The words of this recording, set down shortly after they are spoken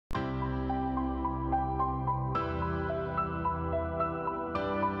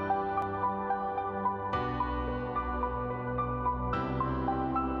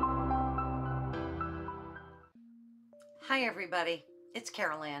Hi everybody, it's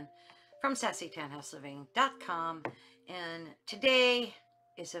Carol Ann from SassyTownhouseLiving.com, and today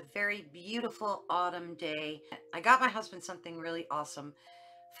is a very beautiful autumn day. I got my husband something really awesome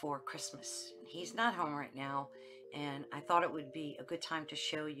for Christmas. He's not home right now, and I thought it would be a good time to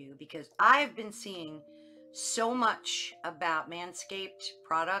show you because I've been seeing so much about Manscaped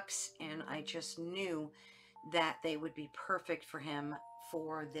products, and I just knew that they would be perfect for him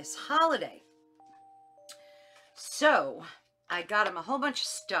for this holiday. So I got him a whole bunch of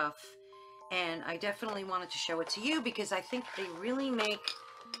stuff, and I definitely wanted to show it to you because I think they really make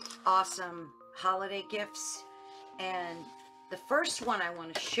awesome holiday gifts. And the first one I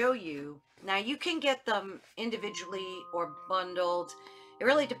want to show you, now you can get them individually or bundled. It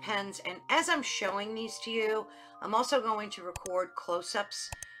really depends. And as I'm showing these to you, I'm also going to record close-ups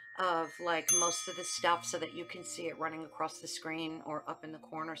of like most of the stuff so that you can see it running across the screen or up in the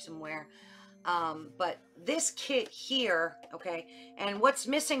corner somewhere. But this kit here, okay, and what's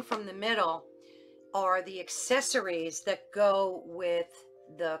missing from the middle are the accessories that go with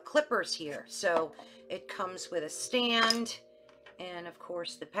the clippers here. So it comes with a stand and of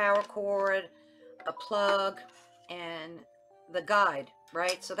course the power cord, a plug, and the guide,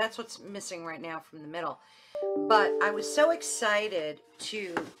 right? So that's what's missing right now from the middle. But I was so excited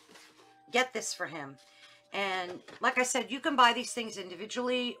to get this for him. And like I said, you can buy these things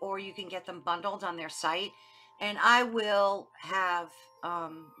individually or you can get them bundled on their site. And I will have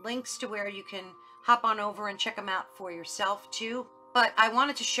links to where you can hop on over and check them out for yourself too. But I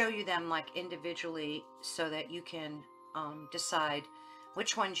wanted to show you them like individually so that you can decide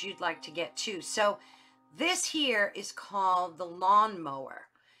which ones you'd like to get too. So this here is called the lawn mower.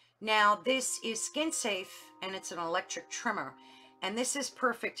 Now this is skin safe and it's an electric trimmer. And this is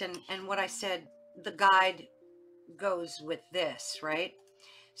perfect. And what I said, the guide goes with this, right?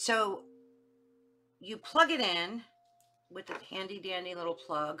 So you plug it in with a handy dandy little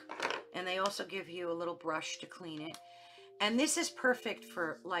plug, and they also give you a little brush to clean it. And this is perfect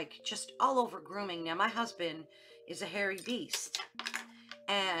for like just all over grooming. Now my husband is a hairy beast,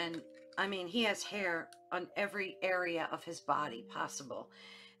 and I mean he has hair on every area of his body possible,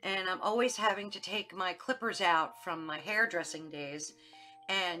 and I'm always having to take my clippers out from my hairdressing days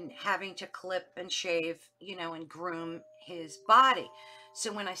and having to clip and shave, you know, and groom his body. So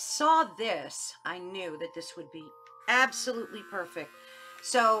when I saw this, I knew that this would be absolutely perfect.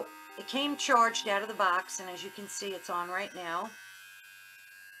 So it came charged out of the box, and as you can see, it's on right now.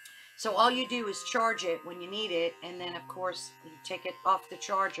 So all you do is charge it when you need it, and then of course you take it off the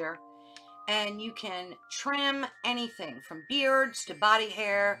charger, and you can trim anything from beards to body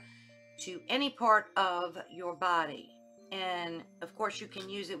hair to any part of your body. And of course you can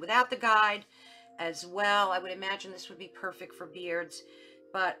use it without the guide as well. I would imagine this would be perfect for beards,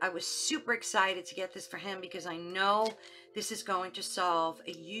 but I was super excited to get this for him because I know this is going to solve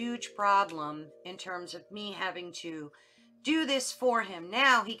a huge problem in terms of me having to do this for him.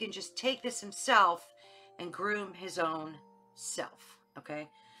 Now he can just take this himself and groom his own self. Okay,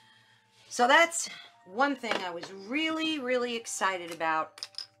 so that's one thing I was really excited about,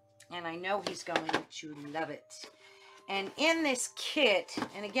 and I know he's going to love it. And in this kit,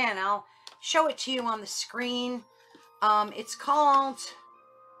 and again, I'll show it to you on the screen. It's called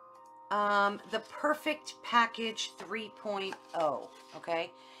the Perfect Package 3.0,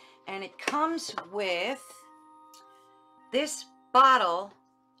 okay? And it comes with this bottle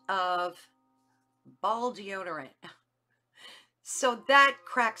of ball deodorant. So that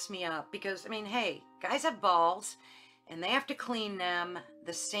cracks me up because, I mean, hey, guys have balls, and they have to clean them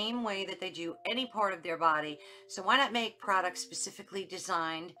the same way that they do any part of their body. So why not make products specifically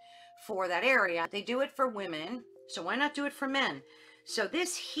designed for that area? They do it for women, so why not do it for men? So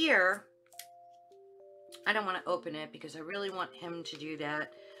this here, I don't want to open it because I really want him to do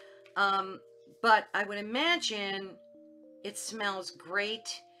that. But I would imagine it smells great.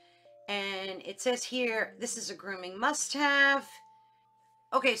 And it says here, this is a grooming must-have.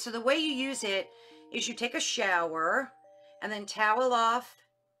 Okay, so the way you use it is you take a shower and then towel off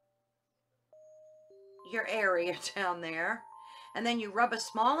your area down there, and then you rub a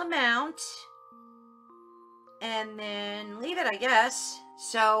small amount and then leave it, I guess.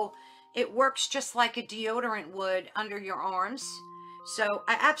 So it works just like a deodorant would under your arms. So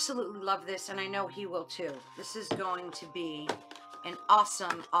I absolutely love this, and I know he will too. This is going to be an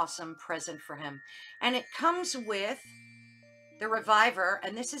awesome present for him. And it comes with the Reviver,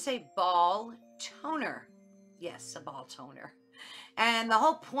 and this is a ball toner. Yes, a ball toner. And the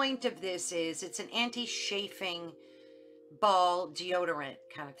whole point of this is it's an anti-chafing ball deodorant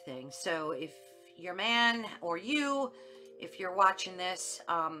kind of thing. So if your man or you, if you're watching this,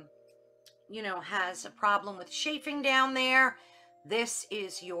 you know, has a problem with chafing down there, this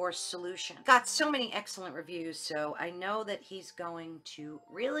is your solution. Got so many excellent reviews, so I know that he's going to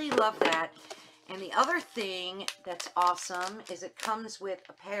really love that. And the other thing that's awesome is it comes with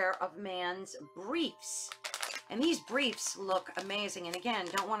a pair of Man's briefs. And these briefs look amazing. And again,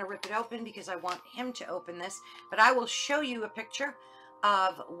 don't want to rip it open because I want him to open this. But I will show you a picture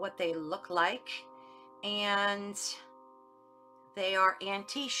of what they look like. And they are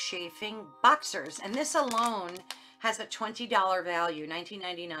anti-chafing boxers. And this alone has a $20 value,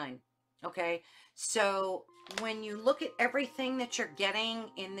 $19.99. Okay, so when you look at everything that you're getting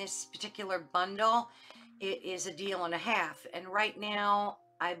in this particular bundle, it is a deal and a half. And right now,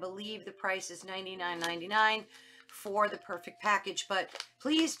 I believe the price is $99.99 for the perfect package. But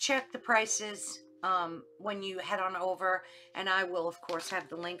please check the prices when you head on over, and I will of course have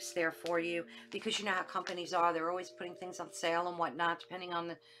the links there for you, because you know how companies are, they're always putting things on sale and whatnot depending on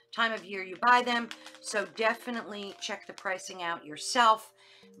the time of year you buy them. So definitely check the pricing out yourself.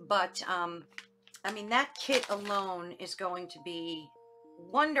 But I mean, that kit alone is going to be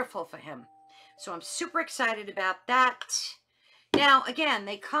wonderful for him, so I'm super excited about that. Now again,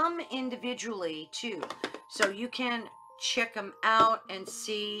 they come individually too, so you can check them out and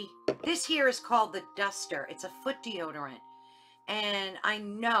see. This here is called the Duster. It's a foot deodorant, and I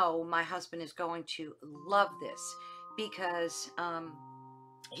know my husband is going to love this because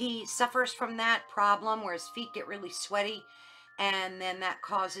he suffers from that problem where his feet get really sweaty, and then that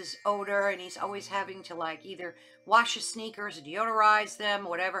causes odor, and he's always having to like either wash his sneakers or deodorize them,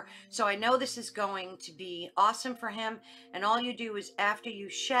 whatever. So I know this is going to be awesome for him. And all you do is after you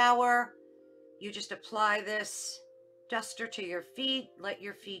shower, you just apply this duster to your feet, let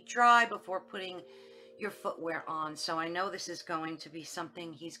your feet dry before putting your footwear on. So I know this is going to be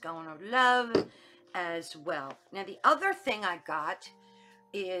something he's going to love as well. Now the other thing I got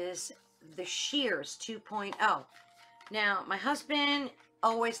is the shears 2.0. Now my husband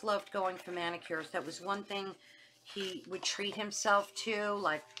always loved going for manicures. That was one thing he would treat himself to,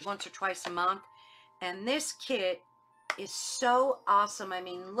 like once or twice a month. And this kit is so awesome. I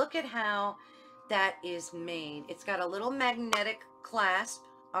mean, look at how that is made. It's got a little magnetic clasp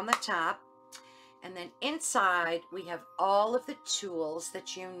on the top, and then inside we have all of the tools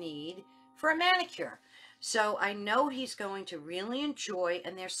that you need for a manicure. So I know he's going to really enjoy,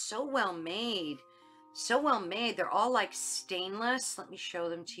 and they're so well made. So well made. They're all like stainless. Let me show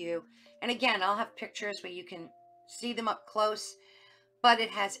them to you. And again, I'll have pictures where you can see them up close. But it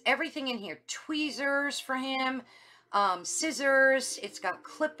has everything in here. Tweezers for him, scissors. It's got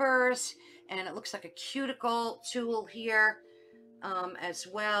clippers, and it looks like a cuticle tool here as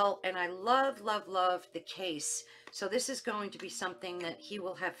well. And I love, love, love the case. So this is going to be something that he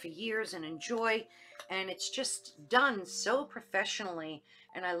will have for years and enjoy. And it's just done so professionally.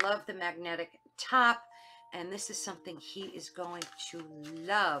 And I love the magnetic top. And this is something he is going to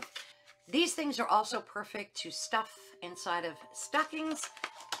love. These things are also perfect to stuff inside of stockings.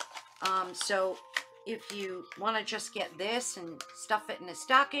 So if you want to just get this and stuff it in a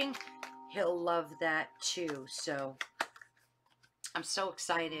stocking, he'll love that too. So I'm so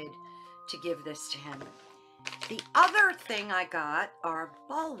excited to give this to him. The other thing I got are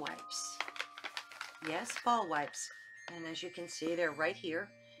ball wipes. Yes, ball wipes. And as you can see, they're right here.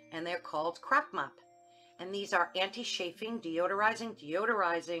 And they're called Crop Mop. And these are anti-chafing,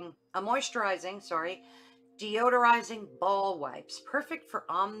 moisturizing, deodorizing ball wipes. Perfect for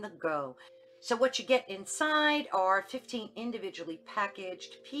on the go. So what you get inside are 15 individually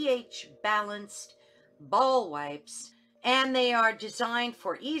packaged, pH balanced ball wipes. And they are designed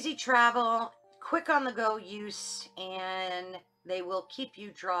for easy travel, quick on the go use, and they will keep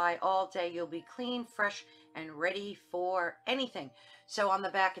you dry all day. You'll be clean, fresh, and ready for anything. So on the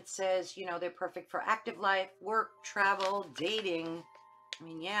back it says, you know, they're perfect for active life, work, travel, dating. I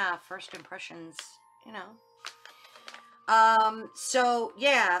mean, yeah, first impressions, you know. So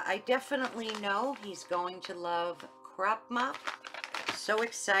yeah, I definitely know he's going to love Crop Mop. So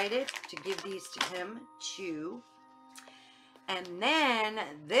excited to give these to him too. And then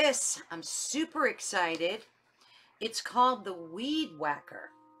this, I'm super excited. It's called the Weed Whacker.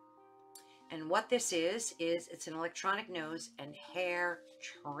 And what this is it's an electronic nose and hair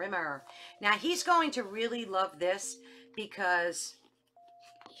trimmer. Now he's going to really love this because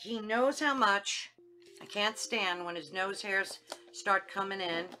he knows how much I can't stand when his nose hairs start coming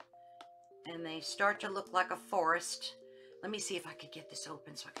in and they start to look like a forest. Let me see if I could get this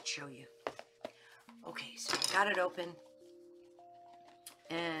open so I could show you. Okay, so I got it open.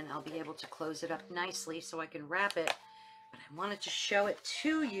 And I'll be able to close it up nicely so I can wrap it. But I wanted to show it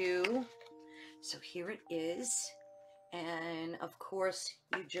to you. So here it is. And of course,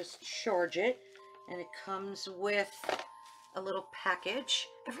 you just charge it, and it comes with a little package.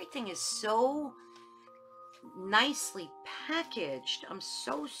 Everything is so nicely packaged. I'm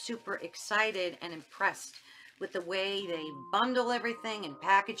so super excited and impressed with the way they bundle everything and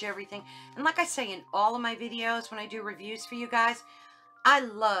package everything. And like I say in all of my videos when I do reviews for you guys, I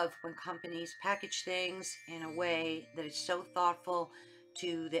love when companies package things in a way that is so thoughtful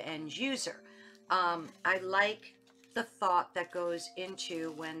to the end user. I like the thought that goes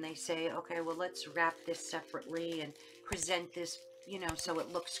into when they say, okay, well, let's wrap this separately and present this, you know, so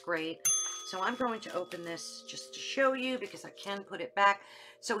it looks great. So I'm going to open this just to show you because I can put it back.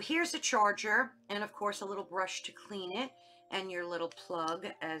 So here's a charger and of course a little brush to clean it and your little plug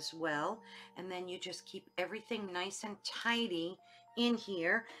as well. And then you just keep everything nice and tidy in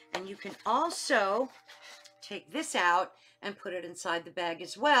here. And you can also take this out and put it inside the bag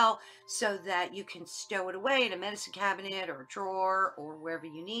as well so that you can stow it away in a medicine cabinet or a drawer or wherever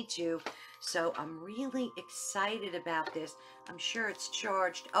you need to. So I'm really excited about this. I'm sure it's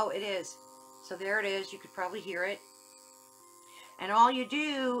charged. Oh, it is. So there it is. You could probably hear it. And all you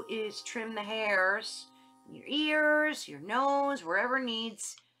do is trim the hairs, your ears, your nose, wherever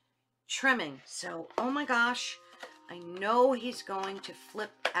needs trimming. So, oh my gosh, I know he's going to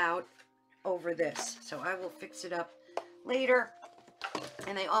flip out over this. So I will fix it up later.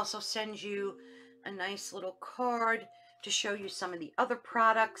 And they also send you a nice little card to show you some of the other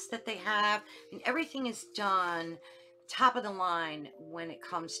products that they have. And everything is done top of the line when it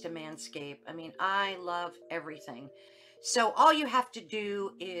comes to Manscaped. I mean, I love everything. So all you have to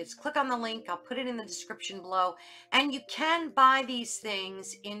do is click on the link. I'll put it in the description below. And you can buy these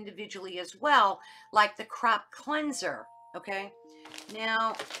things individually as well, like the crop cleanser. Okay.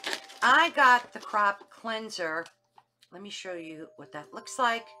 Now, I got the crop cleanser. Let me show you what that looks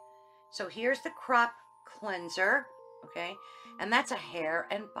like. So here's the crop cleanser. Okay. And that's a hair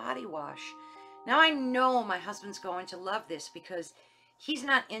and body wash. Now I know my husband's going to love this because he's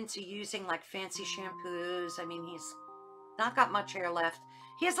not into using like fancy shampoos. I mean, he's not got much hair left.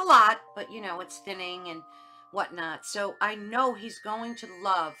 He has a lot, but you know, it's thinning and whatnot. So I know he's going to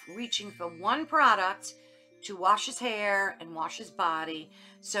love reaching for one product to wash his hair and wash his body.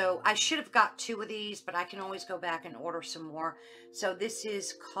 So I should have got 2 of these, but I can always go back and order some more. So this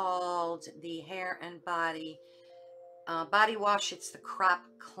is called the hair and body wash. It's the crop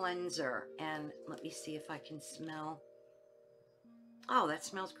cleanser. And let me see if I can smell. Oh, that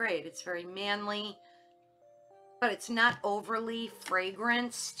smells great. It's very manly, but it's not overly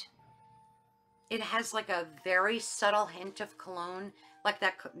fragranced. It has like a very subtle hint of cologne, like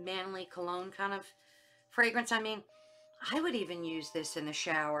that manly cologne kind of fragrance. I mean, I would even use this in the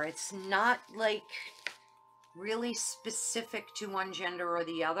shower. It's not like really specific to one gender or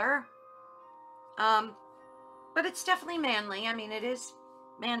the other. But it's definitely manly. I mean, it is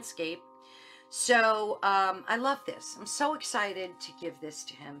Manscaped. So I love this. I'm so excited to give this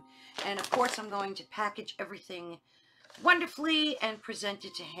to him. And of course, I'm going to package everything wonderfully and present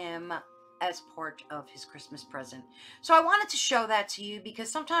it to him as part of his Christmas present. So I wanted to show that to you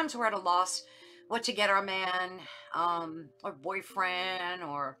because sometimes we're at a loss what to get our man or boyfriend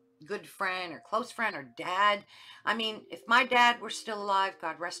or good friend or close friend or dad. I mean, if my dad were still alive,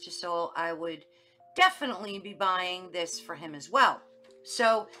 God rest his soul, I would definitely be buying this for him as well.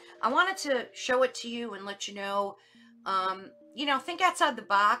 So I wanted to show it to you and let you know, you know, think outside the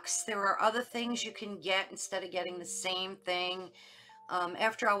box. There are other things you can get instead of getting the same thing.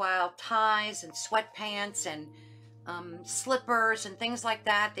 After a while, ties and sweatpants and slippers and things like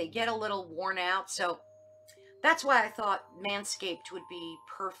that, they get a little worn out. So that's why I thought Manscaped would be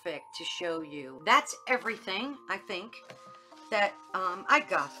perfect to show you. That's everything, I think, that I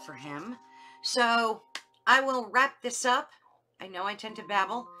got for him. So I will wrap this up. I know I tend to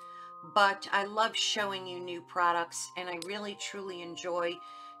babble, but I love showing you new products, and I really, truly enjoy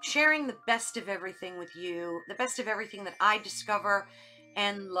sharing the best of everything with you, the best of everything that I discover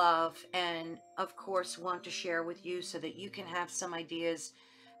and love, and of course want to share with you so that you can have some ideas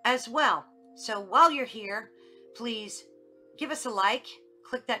as well. So while you're here, please give us a like,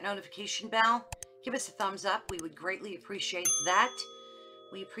 click that notification bell, give us a thumbs up. We would greatly appreciate that.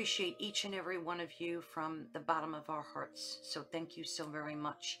 We appreciate each and every one of you from the bottom of our hearts. So thank you so very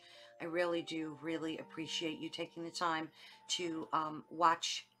much. I really do really appreciate you taking the time to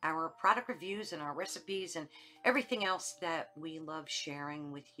watch our product reviews and our recipes and everything else that we love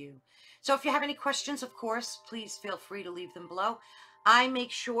sharing with you. So if you have any questions, of course, please feel free to leave them below. I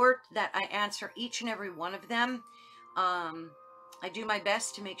make sure that I answer each and every one of them. I do my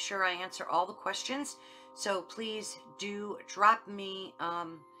best to make sure I answer all the questions. So please do drop me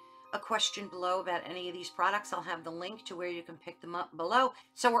a question below about any of these products, I'll have the link to where you can pick them up below.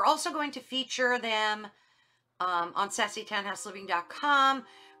 So we're also going to feature them on SassyTownhouseLiving.com,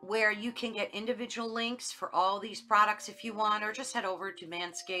 where you can get individual links for all these products if you want, or just head over to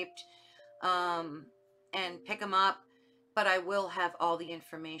Manscaped and pick them up. But I will have all the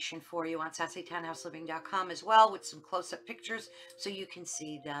information for you on SassyTownhouseLiving.com as well, with some close-up pictures so you can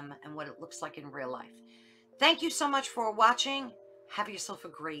see them and what it looks like in real life. Thank you so much for watching. Have yourself a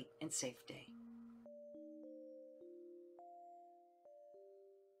great and safe day.